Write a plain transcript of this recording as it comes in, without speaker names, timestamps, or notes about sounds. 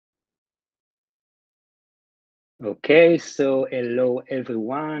Okay, so hello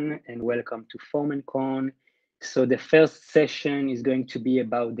everyone and welcome to Foreman. So the first session is going to be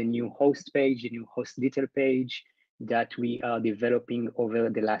about the new host page, the new host detail page that we are developing over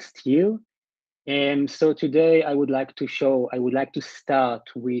the last year. And so today I would like to start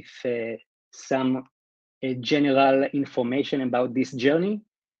with some general information about this journey.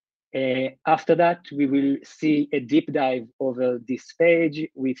 After that, we will see a deep dive over this page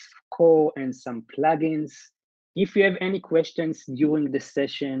with core and some plugins. If you have any questions during the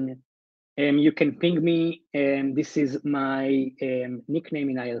session, you can ping me. This is my nickname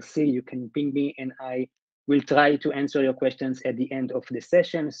in IRC. You can ping me and I will try to answer your questions at the end of the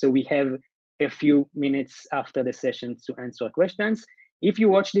session. So we have a few minutes after the session to answer questions. If you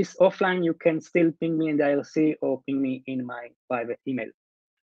watch this offline, you can still ping me in the IRC or ping me in my private email.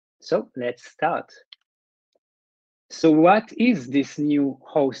 So let's start. So what is this new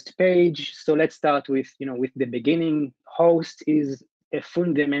host page? So let's start with the beginning. Host is a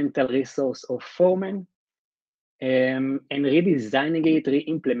fundamental resource of Foreman, and redesigning it,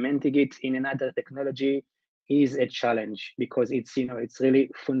 re-implementing it in another technology is a challenge because it's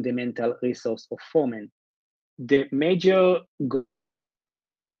really fundamental resource of Foreman. The major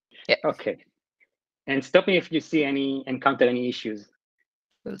Yeah, okay, and stop me if you encounter any issues.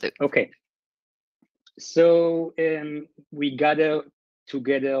 will do. Okay, so we gather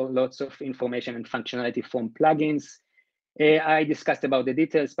together lots of information and functionality from plugins. I discussed about the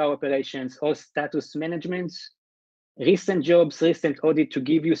details, power operations, or status management, recent jobs, recent audit to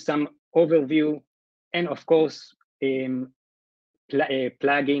give you some overview, and of course, plugin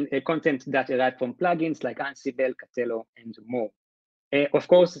content that arrived from plugins like Ansible, Catello, and more. Of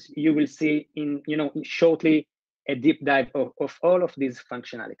course, you will see shortly a deep dive of all of these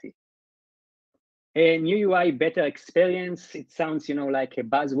functionality. A new UI, better experience. It sounds, like a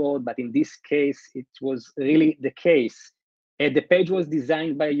buzzword, but in this case, it was really the case. The page was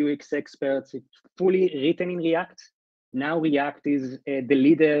designed by UX experts, it's fully written in React. Now React is the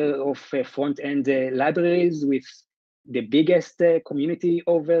leader of front-end libraries with the biggest community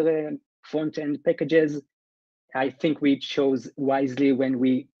over front-end packages. I think we chose wisely when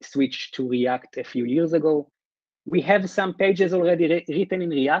we switched to React a few years ago. We have some pages already written in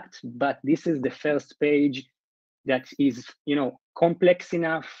React, but this is the first page that is, complex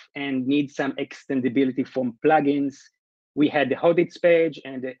enough and needs some extendability from plugins. We had the audits page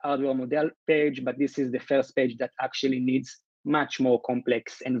and the hardware model page, but this is the first page that actually needs much more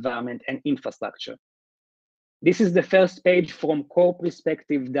complex environment and infrastructure. This is the first page from core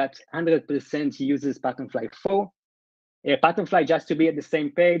perspective that 100% uses Patternfly 4. Patternfly, just to be at the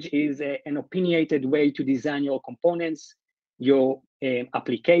same page, is an opinionated way to design your components, your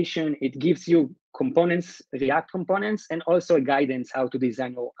application. It gives you components, React components, and also a guidance how to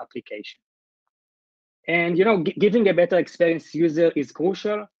design your application. And giving a better experience user is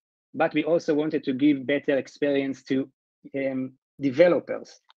crucial, but we also wanted to give better experience to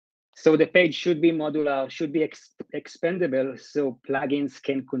developers. So the page should be modular, should be expandable, so plugins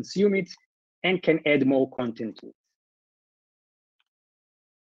can consume it and can add more content to it.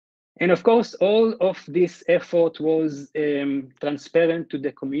 And of course, all of this effort was transparent to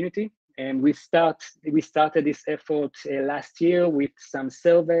the community. And we started this effort last year with some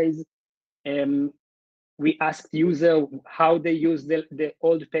surveys. We asked users how they use the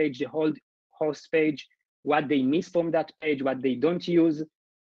old page, the old host page, what they miss from that page, what they don't use.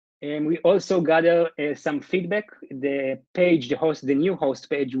 And we also gather some feedback. The new host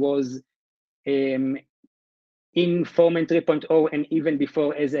page was in Foreman 3.0 and even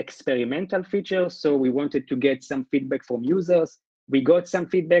before as experimental feature. So we wanted to get some feedback from users. We got some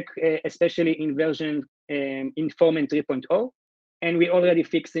feedback, especially in version in Foreman 3.0, and we're already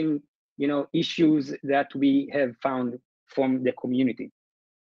fixing, issues that we have found from the community.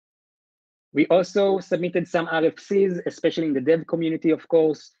 We also submitted some RFCs, especially in the dev community, of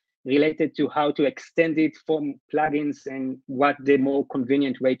course, related to how to extend it from plugins and what the more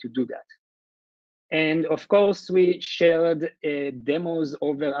convenient way to do that. And of course, we shared demos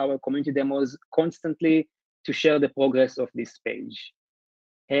over our community demos constantly to share the progress of this page.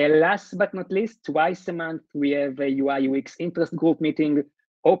 Last but not least, twice a month, we have a UI UX interest group meeting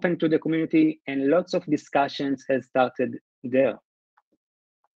open to the community, and lots of discussions has started there.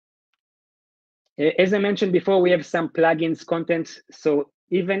 As I mentioned before, we have some plugins content. So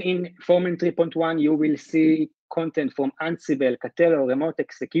even in Foreman 3.1, you will see content from Ansible, Catello, remote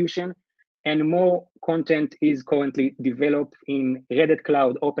execution, and more content is currently developed in Red Hat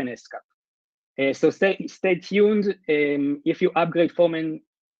Cloud OpenSCAP. So stay tuned. If you upgrade Foreman,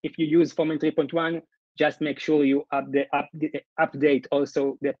 if you use Foreman 3.1, just make sure you update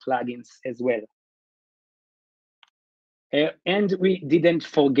also the plugins as well. And we didn't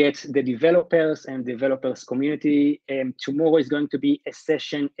forget the developers and developers community. Tomorrow is going to be a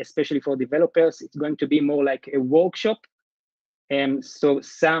session, especially for developers. It's going to be more like a workshop. So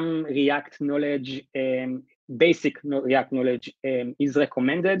some React knowledge, basic React knowledge is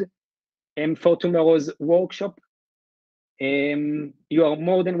recommended for tomorrow's workshop. You are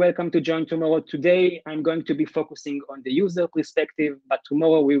more than welcome to join tomorrow. Today, I'm going to be focusing on the user perspective, but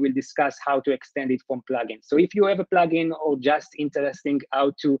tomorrow we will discuss how to extend it from plugins. So if you have a plugin or just interested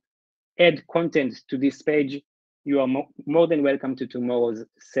how to add content to this page, you are more than welcome to tomorrow's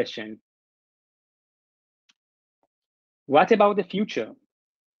session. What about the future?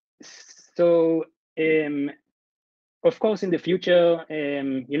 So, of course, in the future,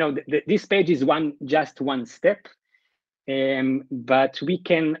 this page is just one step. But we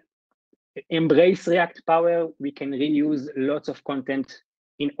can embrace React Power. We can reuse lots of content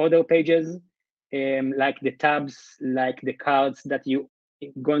in other pages, like the tabs, like the cards that you're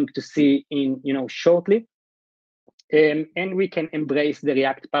going to see in shortly. And we can embrace the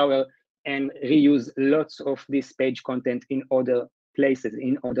React Power and reuse lots of this page content in other places,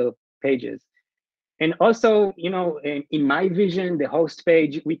 in other pages. And also, in my vision, the host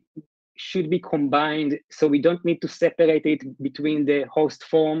page, we should be combined, so we don't need to separate it between the host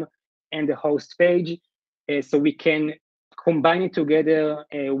form and the host page. So we can combine it together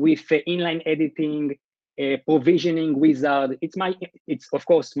with inline editing, provisioning wizard. It's of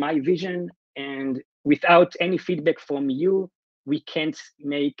course my vision, and without any feedback from you, we can't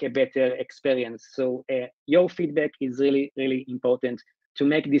make a better experience. So your feedback is really, really important to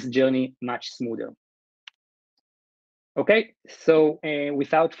make this journey much smoother. Okay, so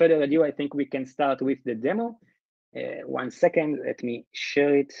without further ado, I think we can start with the demo. 1 second, let me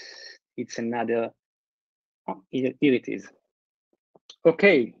share it. It's another, here it is.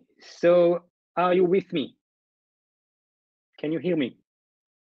 Okay, so are you with me? Can you hear me?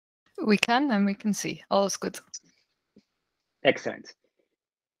 We can, and we can see. All is good. Excellent.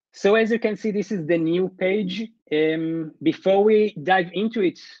 So as you can see, this is the new page. Before we dive into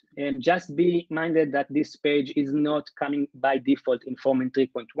it, just be minded that this page is not coming by default in Foreman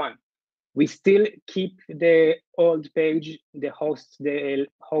 3.1. We still keep the old page, the host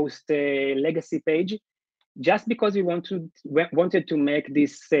legacy page, just because we wanted to make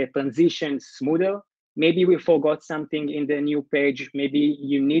this transition smoother. Maybe we forgot something in the new page. Maybe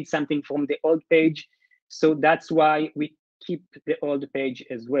you need something from the old page. So that's why we keep the old page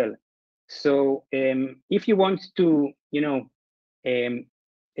as well. So if you want to,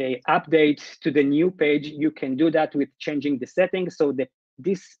 update to the new page, you can do that with changing the settings. So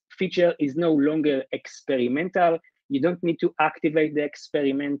this feature is no longer experimental. You don't need to activate the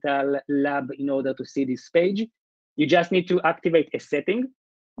experimental lab in order to see this page. You just need to activate a setting.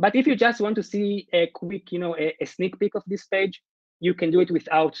 But if you just want to see a quick, a sneak peek of this page, you can do it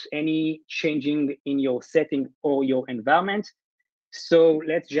without any changing in your setting or your environment. So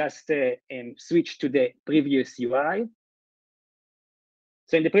let's just switch to the previous UI.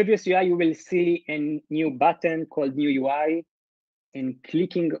 So in the previous UI, you will see a new button called New UI, and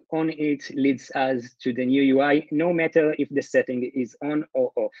clicking on it leads us to the new UI, no matter if the setting is on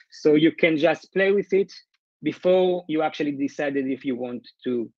or off. So you can just play with it before you actually decided if you want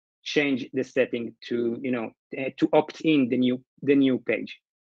to change the setting to, to opt in the new page.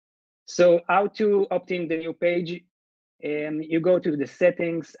 So how to opt in the new page? You go to the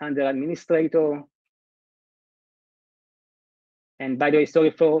settings under administrator. And by the way,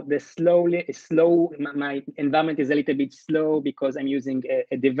 sorry for the slow, my environment is a little bit slow because I'm using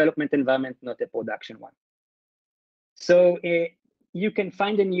a development environment, not a production one. So you can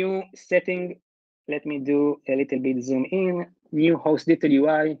find a new setting. Let me do a little bit zoom in, new host detail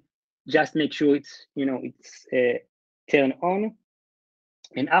UI. Just make sure it's, it's turned on.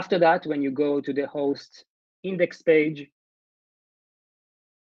 And after that, when you go to the host index page,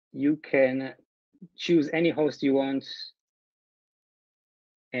 you can choose any host you want,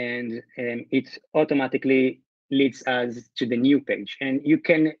 and it automatically leads us to the new page. And you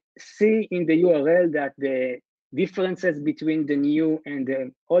can see in the URL that the differences between the new and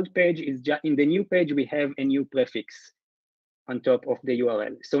the old page is just in the new page, we have a new prefix on top of the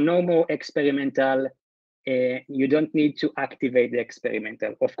URL. So no more experimental. You don't need to activate the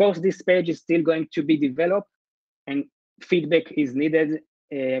experimental. Of course, this page is still going to be developed and feedback is needed,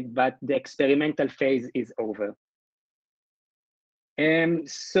 but the experimental phase is over.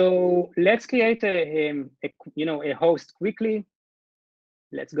 So let's create a host quickly.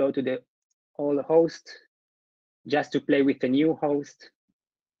 Let's go to the old host just to play with a new host.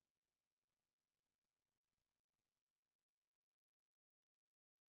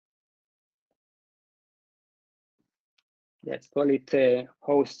 Let's call it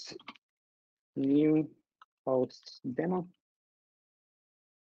host new host demo.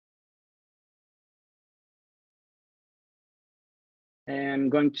 I'm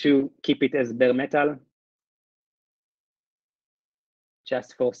going to keep it as bare metal,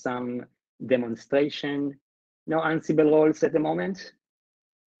 just for some demonstration. No Ansible roles at the moment.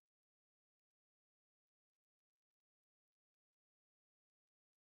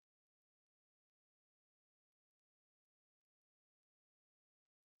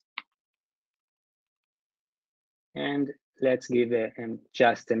 And let's give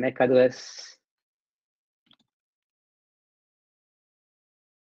just a MAC address.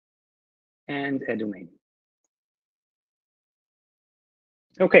 And a domain.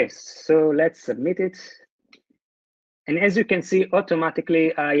 Okay, so let's submit it. And as you can see,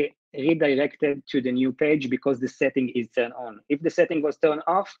 automatically I redirected to the new page because the setting is turned on. If the setting was turned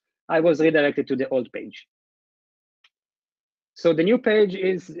off, I was redirected to the old page. So the new page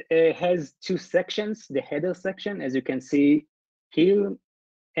has two sections, the header section, as you can see here,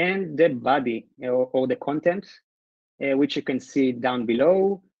 and the body or the content, which you can see down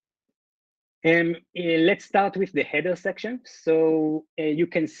below. Let's start with the header section. So you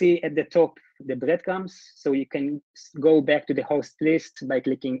can see at the top the breadcrumbs. So you can go back to the host list by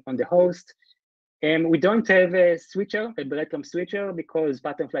clicking on the host. We don't have a switcher, a breadcrumb switcher, because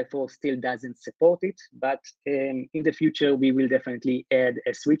Butterfly 4 still doesn't support it. But in the future, we will definitely add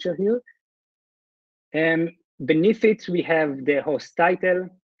a switcher here. Beneath it, we have the host title.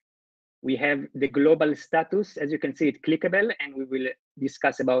 We have the global status. As you can see, it's clickable, and we will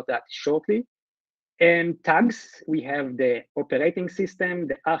discuss about that shortly. Tags, we have the operating system,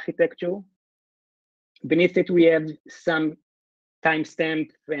 the architecture. Beneath it, we have some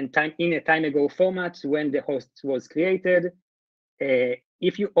timestamp and time in a time ago format when the host was created.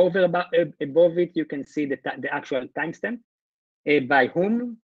 If you hover above it, you can see the actual timestamp, by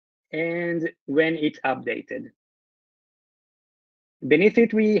whom, and when it updated. Beneath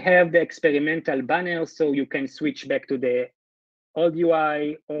it, we have the experimental banner, so you can switch back to the old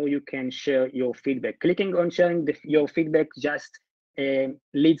UI, or you can share your feedback. Clicking on sharing your feedback just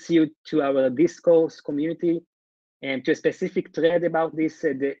leads you to our discourse community and to a specific thread about this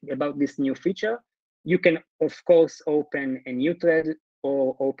new feature. You can, of course, open a new thread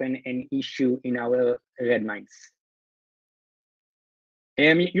or open an issue in our Redminds.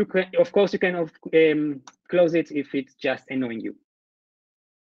 You can, of course, you can close it if it's just annoying you.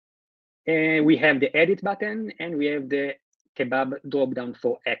 We have the edit button, and we have the kebab dropdown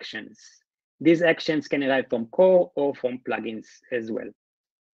for actions. These actions can arrive from core or from plugins as well.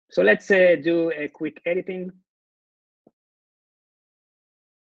 So let's do a quick editing.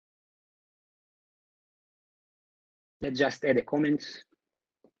 Let's just add a comment.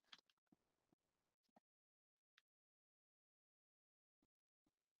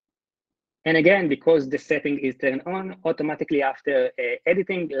 And again, because the setting is turned on, automatically after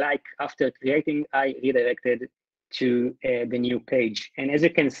editing, like after creating, I redirected to the new page. And as you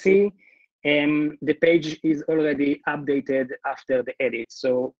can see, the page is already updated after the edit.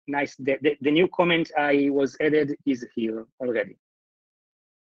 So nice, the new comment I was added is here already.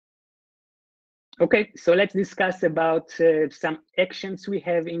 Okay, so let's discuss about some actions we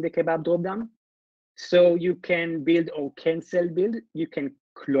have in the kebab dropdown. So you can build or cancel build. You can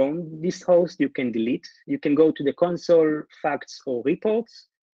clone this host, you can delete, you can go to the console, facts, or reports,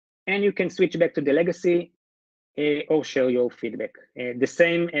 and you can switch back to the legacy or share your feedback. The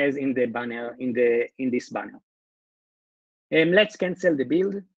same as in the banner, in this banner. Let's cancel the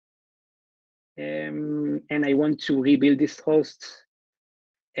build. And I want to rebuild this host.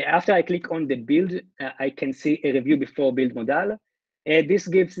 After I click on the build, I can see a review before build modal. This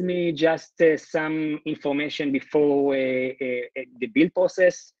gives me just some information before the build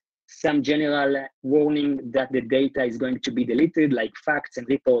process, some general warning that the data is going to be deleted, like facts and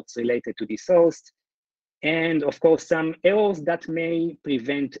reports related to this host. And of course, some errors that may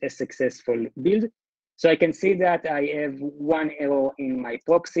prevent a successful build. So I can see that I have one error in my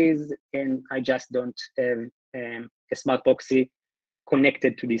proxies, and I just don't have a smart proxy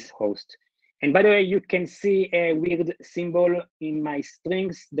connected to this host. And by the way, you can see a weird symbol in my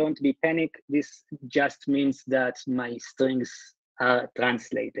strings. Don't be panicked. This just means that my strings are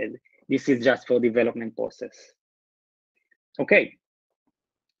translated. This is just for development process. Okay,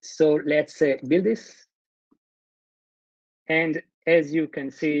 so let's build this. And as you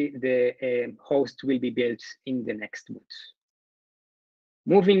can see, the host will be built in the next boot.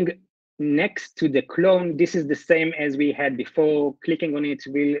 Moving next to the clone, this is the same as we had before. Clicking on it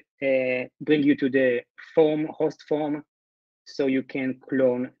will bring you to the host form, so you can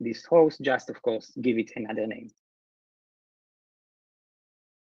clone this host. Just, of course, give it another name.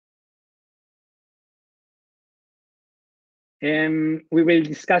 We will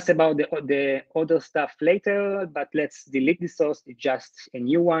discuss about the other stuff later, but let's delete this source, it's just a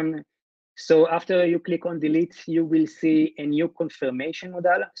new one. So after you click on delete, you will see a new confirmation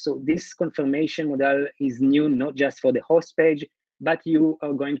modal. So this confirmation modal is new, not just for the host page, but you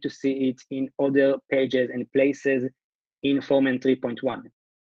are going to see it in other pages and places in Foreman 3.1.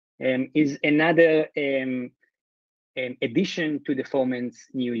 Is another addition to the Foreman's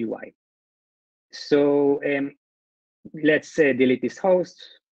new UI. So let's delete this host.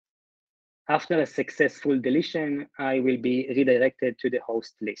 After a successful deletion, I will be redirected to the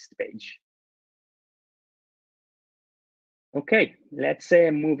host list page. Okay, let's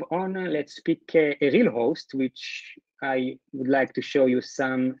move on. Let's pick a real host, which I would like to show you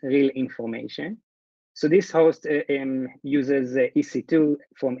some real information. So this host uses EC2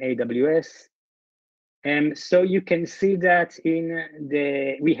 from AWS. So you can see that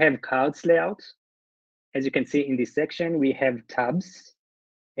we have cards layout. As you can see in this section, we have tabs.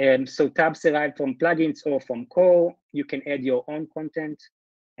 So tabs arrive from plugins or from core. You can add your own content.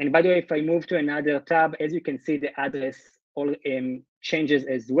 And by the way, if I move to another tab, as you can see, the address all changes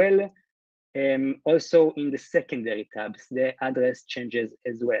as well. Also in the secondary tabs, the address changes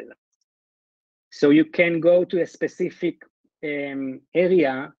as well. So you can go to a specific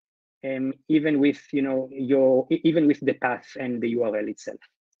area, even with even with the path and the URL itself.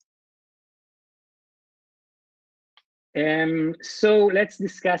 So let's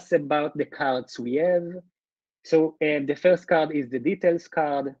discuss about the cards we have. So the first card is the details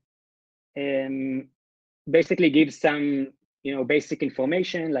card. Basically gives some basic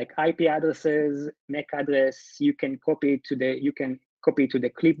information like IP addresses, MAC address. You can copy it to the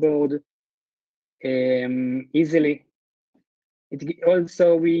clipboard easily.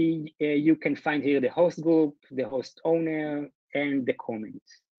 Also, you can find here the host group, the host owner, and the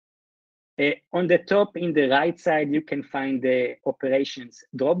comments. On the top, in the right side, you can find the operations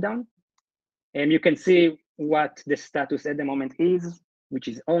dropdown. And you can see what the status at the moment is, which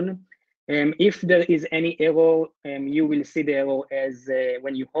is on. If there is any error, you will see the error as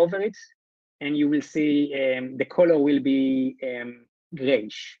when you hover it, and you will see the color will be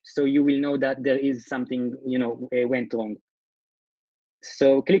grayish. So you will know that there is something went wrong.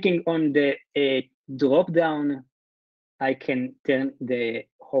 So clicking on the drop down, I can turn the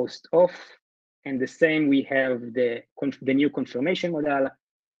host off, and the same we have the new confirmation modal.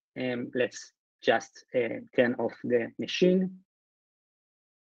 Let's just turn off the machine.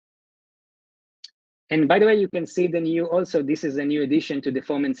 And by the way, you can see the new, also this is a new addition to the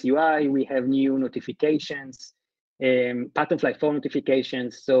Foreman's UI. We have new notifications, patternfly form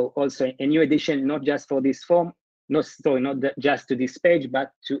notifications. So also a new addition, not just for this form, not just to this page,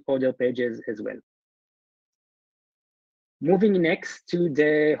 but to other pages as well. Moving next to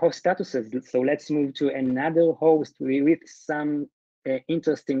the host statuses. So let's move to another host with some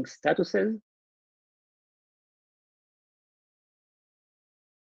interesting statuses.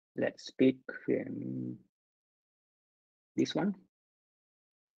 Let's pick this one.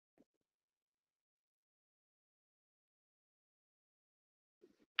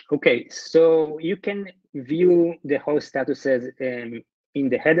 Okay, so you can view the host statuses in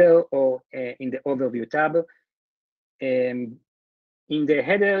the header or in the overview tab. In the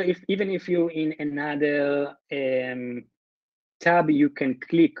header, even if you're in another tab, you can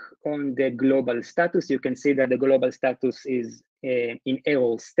click on the global status. You can see that the global status is in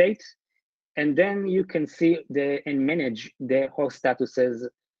error state. And then you can see and manage the host statuses.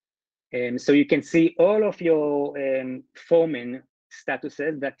 So you can see all of your Foreman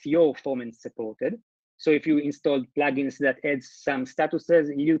statuses that your Foreman supported. So if you installed plugins that add some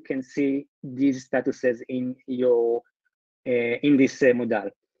statuses, you can see these statuses in your in this modal.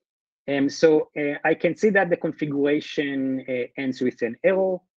 So I can see that the configuration ends with an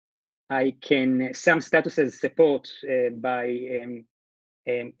error. Some statuses support by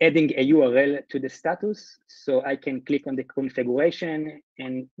adding a URL to the status. So I can click on the configuration,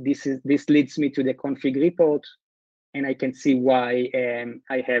 and this leads me to the config report, and I can see why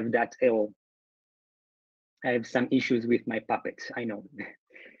I have that error. I have some issues with my Puppet, I know.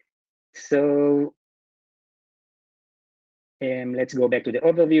 So let's go back to the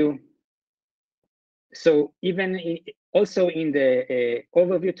overview. So also in the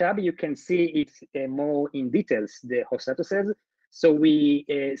overview tab, you can see it more in details, the host statuses. So we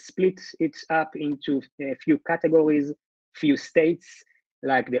split it up into a few categories, few states,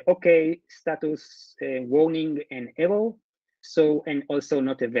 like the OK status, warning, and error. So, and also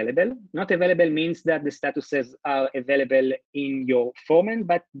not available. Not available means that the statuses are available in your Foreman,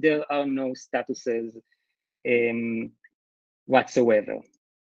 but there are no statuses whatsoever.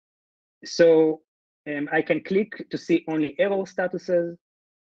 So I can click to see only error statuses,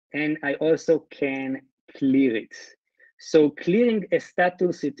 and I also can clear it. So clearing a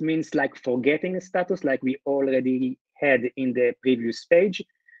status, it means like forgetting a status like we already had in the previous page.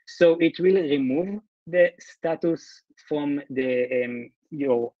 So it will remove the status from the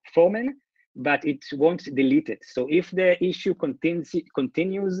your Foreman, but it won't delete it. So if the issue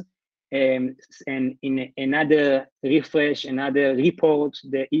continues and in another refresh, another report,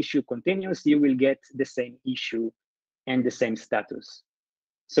 the issue continues, you will get the same issue and the same status.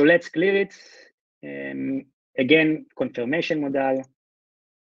 So let's clear it. Again, confirmation modal.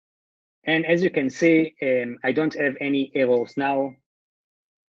 And as you can see, I don't have any errors now.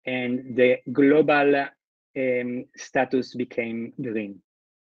 And the global status became green.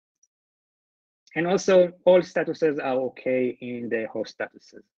 And also all statuses are okay in the host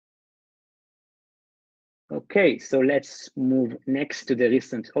statuses. Okay, so let's move next to the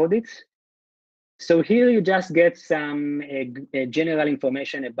recent audit. So here you just get some general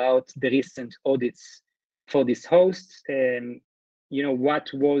information about the recent audits for this host. You know, what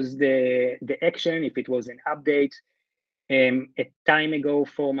was the action, if it was an update, a time ago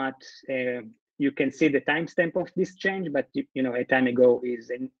format. You can see the timestamp of this change, but you know, a time ago is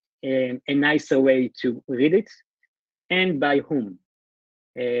a nicer way to read it, and by whom.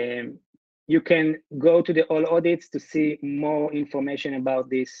 You can go to the all audits to see more information about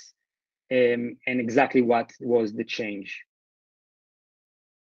this and exactly what was the change.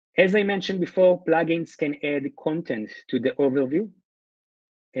 As I mentioned before, plugins can add content to the overview.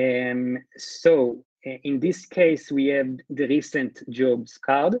 So in this case, we have the recent jobs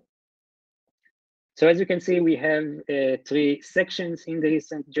card. So as you can see, we have 3 sections in the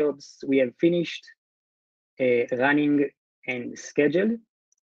recent jobs. We have finished, running, and scheduled.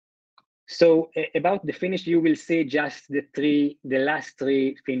 So about the finished, you will see just the last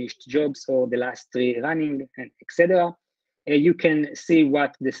 3 finished jobs or the last 3 running, and etc. You can see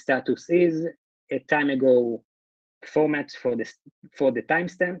what the status is, a time ago format for the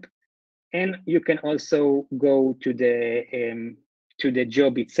timestamp, and you can also go to the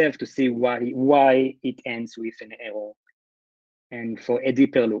job itself to see why it ends with an error, and for a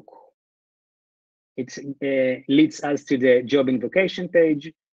deeper look. It leads us to the job invocation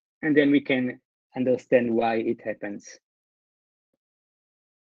page, and then we can understand why it happens.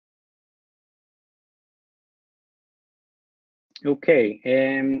 Okay,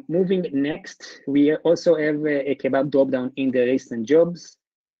 moving next, we also have a kebab dropdown in the recent jobs.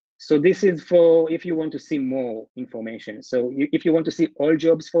 So this is for if you want to see more information. So if you want to see all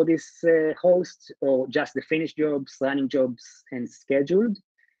jobs for this host, or just the finished jobs, running jobs, and scheduled.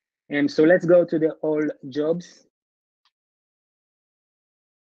 So let's go to the all jobs.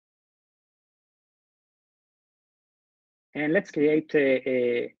 And let's create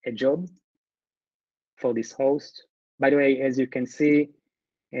a job for this host. By the way, as you can see,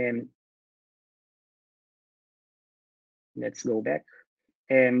 let's go back.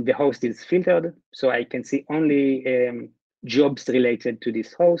 The host is filtered, so I can see only jobs related to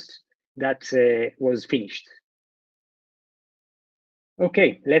this host that was finished.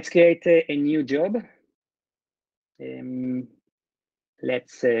 Okay, let's create a new job.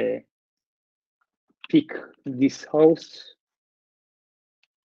 Let's pick this host.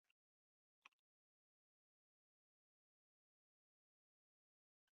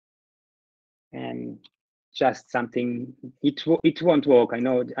 And just something, it won't work. I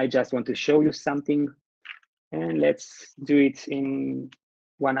know, I just want to show you something. And let's do it in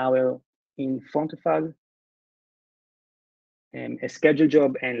 1 hour in front of us. A schedule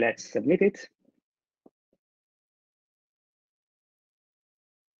job, and let's submit it.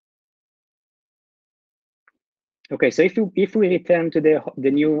 Okay, so if we return to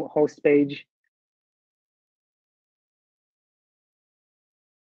the new host page,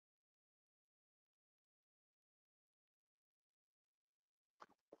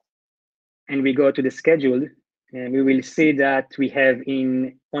 and we go to the schedule, and we will see that we have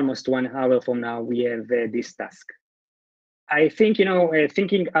in almost 1 hour from now, we have this task. I think, you know,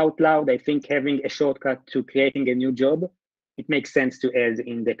 thinking out loud, I think having a shortcut to creating a new job, it makes sense to add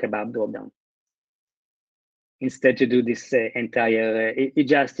in the kebab dropdown instead to do this entire. It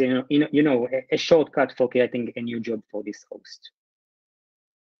just a shortcut for creating a new job for this host.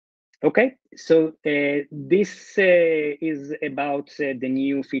 Okay, so this is about the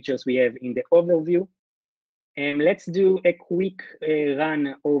new features we have in the overview. Let's do a quick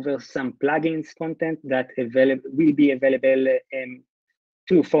run over some plugins content that will be available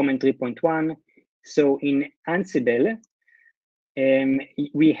to Foreman 3.1. So in Ansible,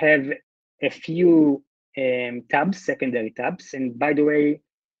 we have a few tabs, secondary tabs. And by the way,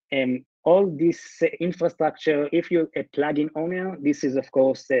 all this infrastructure, if you're a plugin owner, this is, of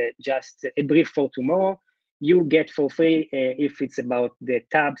course, just a brief for tomorrow. You get for free if it's about the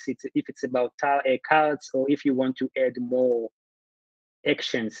tabs, if it's about cards, or if you want to add more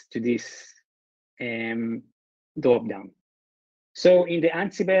actions to this dropdown. So in the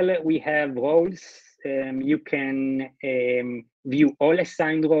Ansible, we have roles. You can view all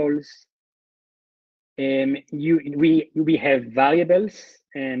assigned roles. We have variables,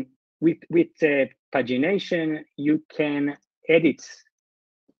 and with pagination, you can edit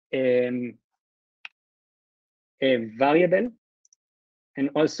a variable, and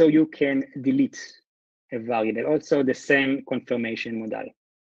also you can delete a variable. Also the same confirmation modal.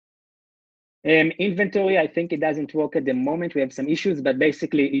 Inventory, I think it doesn't work at the moment. We have some issues, but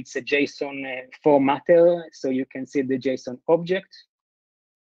basically it's a JSON formatter, so you can see the JSON object.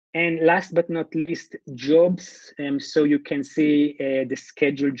 And last but not least, jobs. So you can see the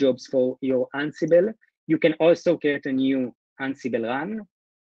scheduled jobs for your Ansible. You can also create a new Ansible run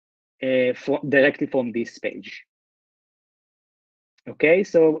directly from this page. Okay,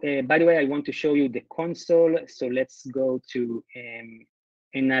 so by the way, I want to show you the console. So let's go to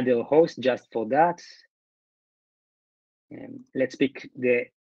another host just for that. Let's pick the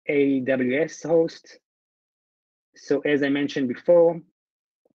AWS host. So as I mentioned before,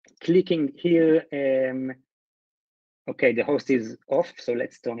 clicking here, okay, the host is off, so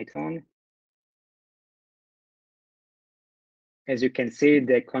let's turn it on. As you can see,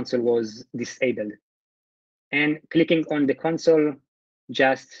 the console was disabled. And clicking on the console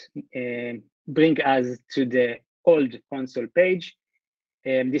just bring us to the old console page.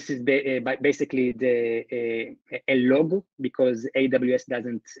 This is basically a log, because AWS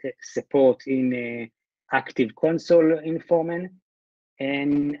doesn't support in active console in Foreman.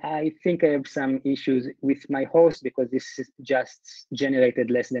 And I think I have some issues with my host because this is just generated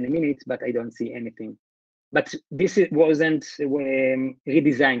less than a minute, but I don't see anything. But this wasn't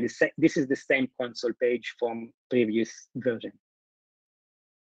redesigned. This is the same console page from previous version.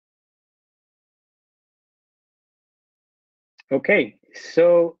 Okay,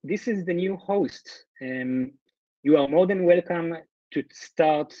 so this is the new host. You are more than welcome to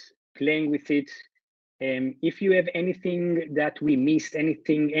start playing with it. If you have anything that we missed,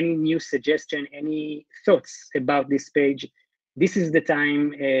 anything, any new suggestion, any thoughts about this page, this is the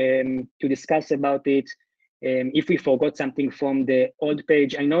time to discuss about it. If we forgot something from the old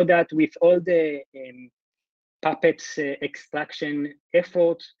page, I know that with all the Puppet extraction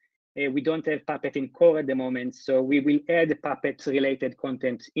effort, we don't have Puppet in core at the moment, so we will add Puppet related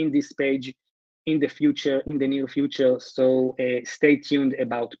content in this page in the future, in the near future. So stay tuned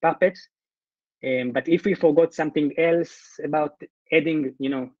about Puppet. But if we forgot something else about adding,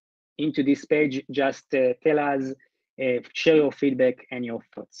 into this page, just tell us, share your feedback and your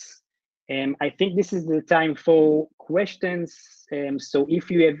thoughts. I think this is the time for questions. So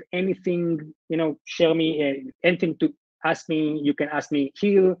if you have anything, share me, anything to ask me, you can ask me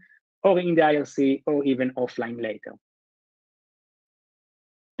here or in the IRC or even offline later.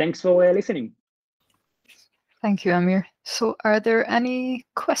 Thanks for listening. Thank you, Amir. So are there any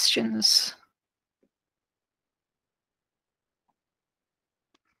questions?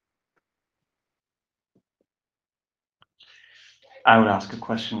 I would ask a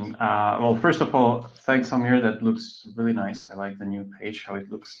question. Well, first of all, thanks, Amir. That looks really nice. I like the new page, how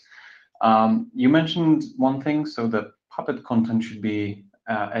it looks. You mentioned one thing, so the Puppet content should be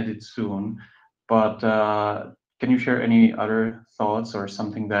added soon, but can you share any other thoughts or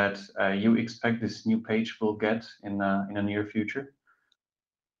something that you expect this new page will get in the near future?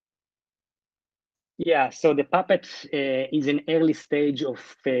 Yeah, so the Puppet is an early stage of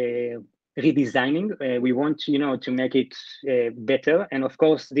redesigning. We want, to make it better. And of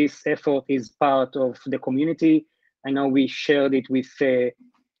course, this effort is part of the community. I know we shared it with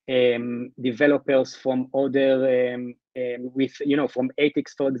developers from other, from ATIX,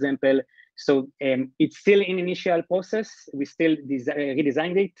 for example. So it's still in initial process. We still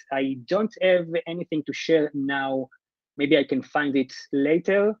redesigned it. I don't have anything to share now. Maybe I can find it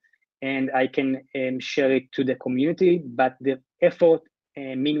later and I can share it to the community, but the effort,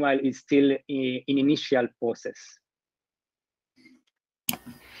 meanwhile, is still in initial process.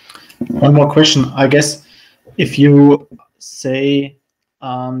 One more question. I guess if you say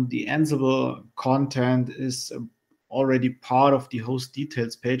the Ansible content is already part of the host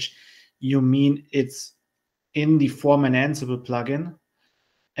details page, you mean it's in the Foreman Ansible plugin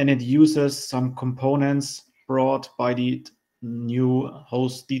and it uses some components brought by the new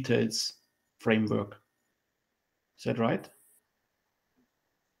host details framework. Is that right?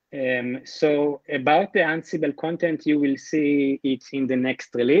 So about the Ansible content, you will see it in the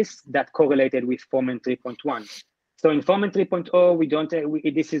next release that correlated with Foreman 3.1. So in Foreman 3.0, we don't.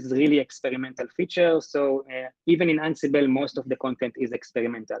 This is really experimental feature. So even in Ansible, most of the content is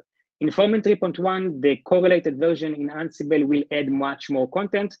experimental. In Foreman 3.1, the correlated version in Ansible will add much more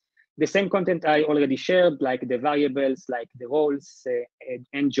content. The same content I already shared, like the variables, like the roles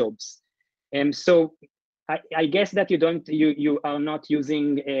and jobs. So I guess that you are not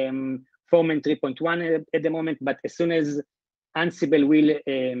using Foreman 3.1 at the moment, but as soon as Ansible will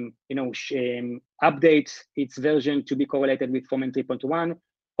update its version to be correlated with Foreman 3.1,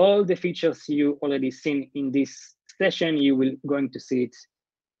 all the features you already seen in this session, you will going to see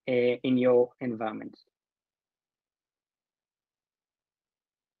it in your environment.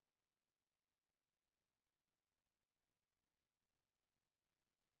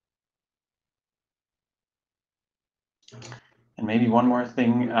 And maybe one more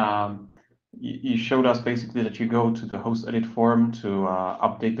thing, you showed us basically that you go to the host edit form to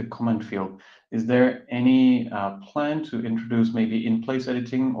update the comment field. Is there any plan to introduce maybe in-place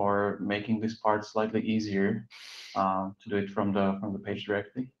editing or making this part slightly easier to do it from the page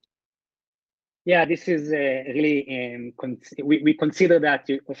directly? Yeah, this is really, we consider that,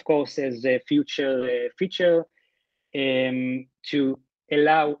 of course, as a future feature to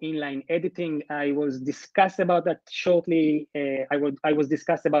allow inline editing. I was discussed about that shortly. I was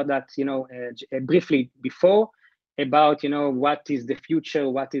discussed about that, briefly before, about what is the future,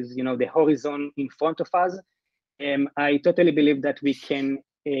 what is the horizon in front of us. I totally believe that we can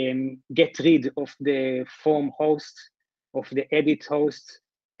get rid of the form host, of the edit host,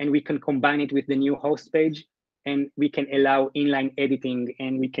 and we can combine it with the new host page, and we can allow inline editing,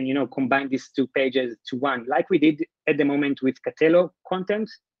 and we can combine these two pages to one, like we did at the moment with Catelo content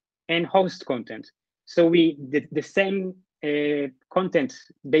and host content. So we did the same content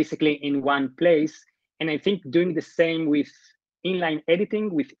basically in one place, and I think doing the same with inline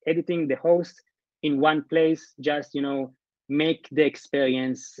editing, with editing the host in one place, just make the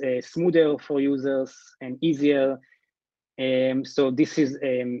experience smoother for users and easier. So this is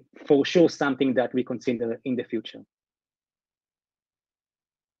for sure something that we consider in the future.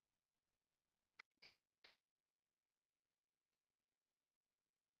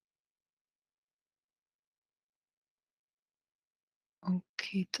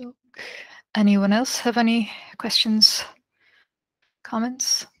 Okay, doc. Anyone else have any questions,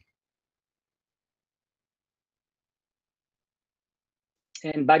 comments?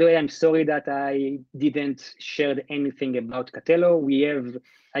 And by the way, I'm sorry that I didn't share anything about Catelo.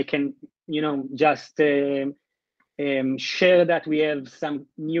 I can, just share that we have some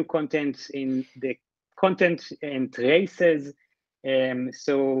new content in the content and traces.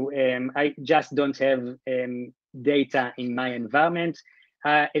 I just don't have data in my environment.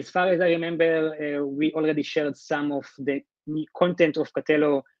 As far as I remember, we already shared some of the content of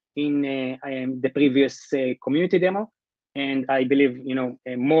Catelo in the previous community demo. And I believe,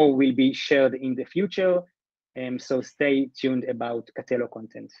 more will be shared in the future. So stay tuned about Catelo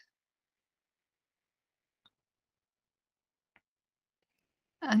content.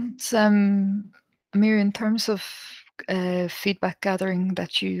 And Amir, in terms of feedback gathering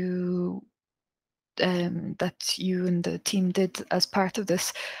that you and the team did as part of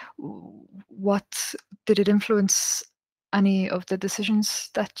this, what did it influence any of the decisions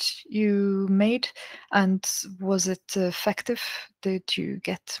that you made, and was it effective? Did you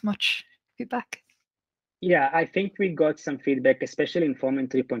get much feedback? Yeah, I think we got some feedback, especially in Foreman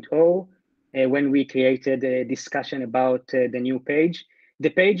 3.0, when we created a discussion about the new page. The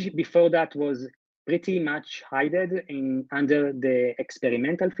page before that was pretty much hidden under the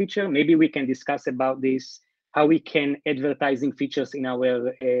experimental feature. Maybe we can discuss about this, how we can advertising features in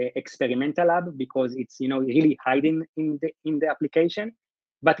our experimental lab, because it's really hiding in the application,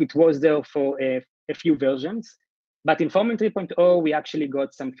 but it was there for a few versions. But in Foreman 3.0, we actually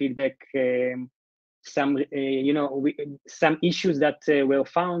got some feedback, some some issues that were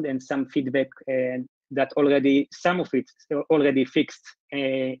found, and some feedback that some of it already fixed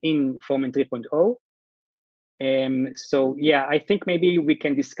in Foreman 3.0. So yeah, I think maybe we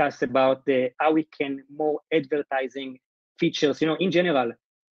can discuss about how we can more advertising features, in general,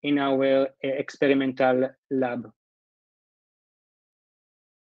 in our experimental lab.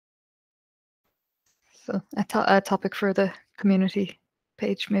 So a topic for the community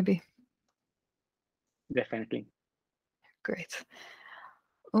page, maybe. Definitely. Great.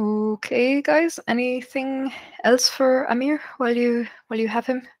 Okay, guys. Anything else for Amir while you have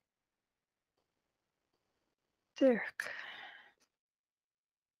him? Dirk.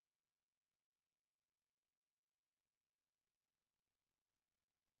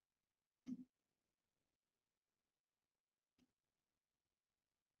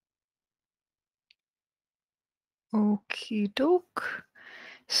 Okie doke.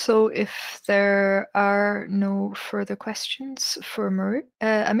 So if there are no further questions for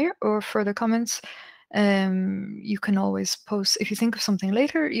Amir, or further comments, you can always post, if you think of something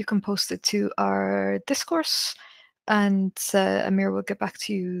later, you can post it to our discourse, and Amir will get back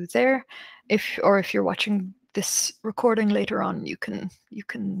to you there. If you're watching this recording later on, you can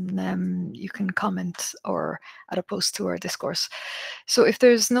comment or add a post to our discourse. So if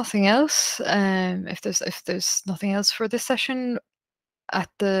there's nothing else, if there's nothing else for this session at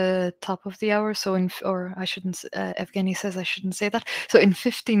the top of the hour, so Evgeny says I shouldn't say that. So in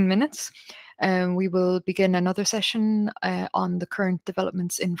 15 minutes, we will begin another session on the current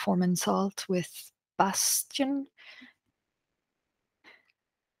developments in Foreman salt with Bastian.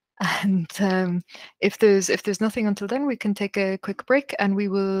 And if there's nothing until then, we can take a quick break, and we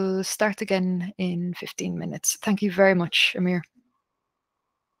will start again in 15 minutes. Thank you very much, Amir.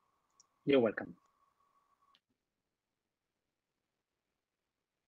 You're welcome.